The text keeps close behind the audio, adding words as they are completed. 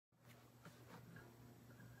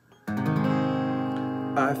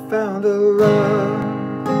I found a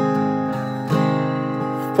love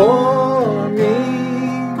for me.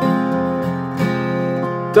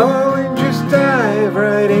 Darling, just dive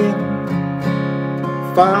right in,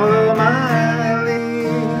 follow my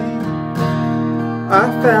lead.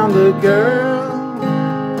 I found a girl,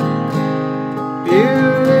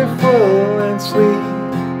 beautiful and sweet.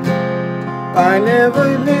 I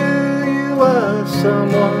never knew you were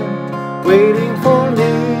someone waiting for me.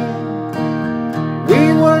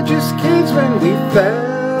 We were just kids when we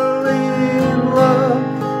fell in love,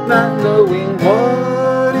 not knowing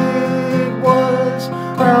what it was.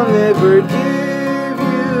 I'll never give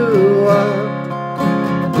you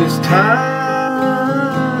up this time.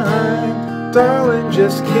 Darling,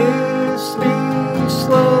 just kiss me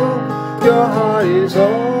slow. Your heart is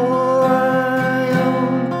all I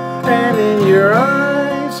own, and in your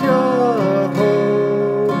eyes you're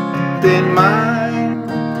holding mine.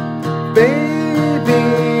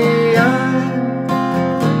 Baby, I'm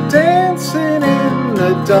dancing in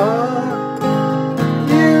the dark,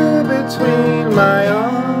 you between my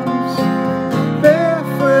arms,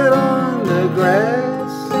 barefoot on the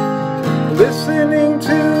grass, listening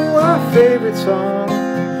to our favorite song.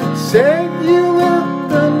 Said you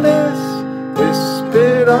looked a mess,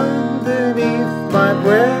 whispered underneath my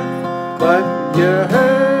breath, but you're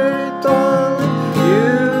hurt, darling, you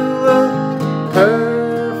look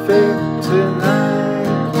perfect tonight.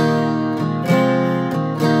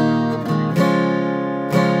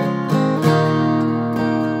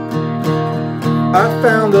 I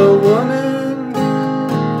found a woman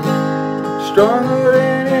stronger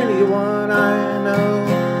than anyone I know.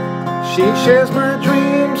 She shares my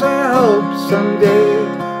dreams, I hope someday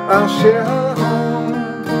I'll share her home.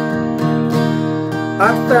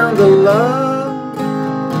 I found a love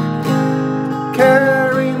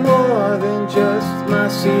carry more than just my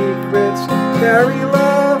secrets, carry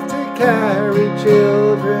love to carry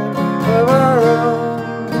children of our own.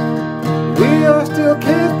 We are still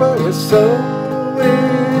kids, but we're so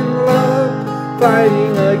in love,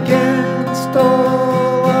 fighting against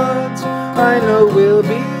all odds. I know we'll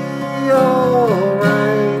be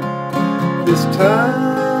alright this time.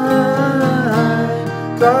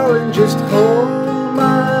 Darling, just hold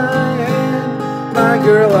my hand, my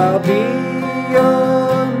girl, I'll be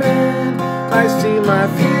your man. I see my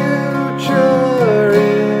future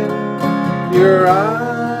in your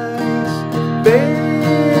eyes.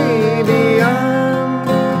 Baby, I'm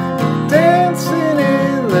dancing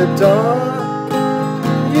in the dark,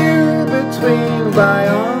 you between my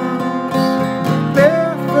arms,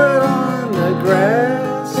 barefoot on the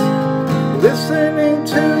grass, listening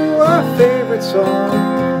to our favorite song.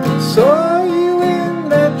 Saw you in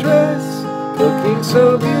that dress, looking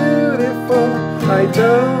so beautiful. I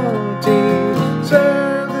don't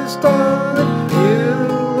deserve this, darling, you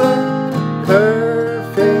look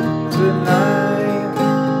perfect tonight.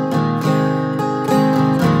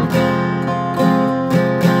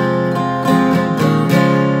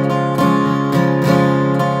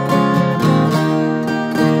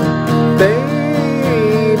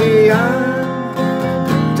 Baby,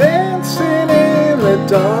 I'm dancing in the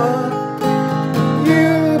dark,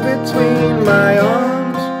 you between my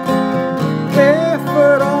arms,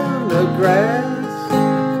 barefoot on the grass,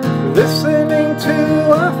 listening to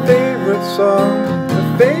our favorite song. The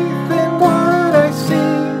faith in what I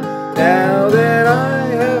see, now that I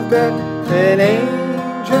have met an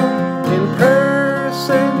angel in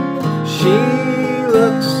person. She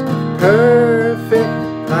looks perfect,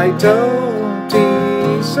 I don't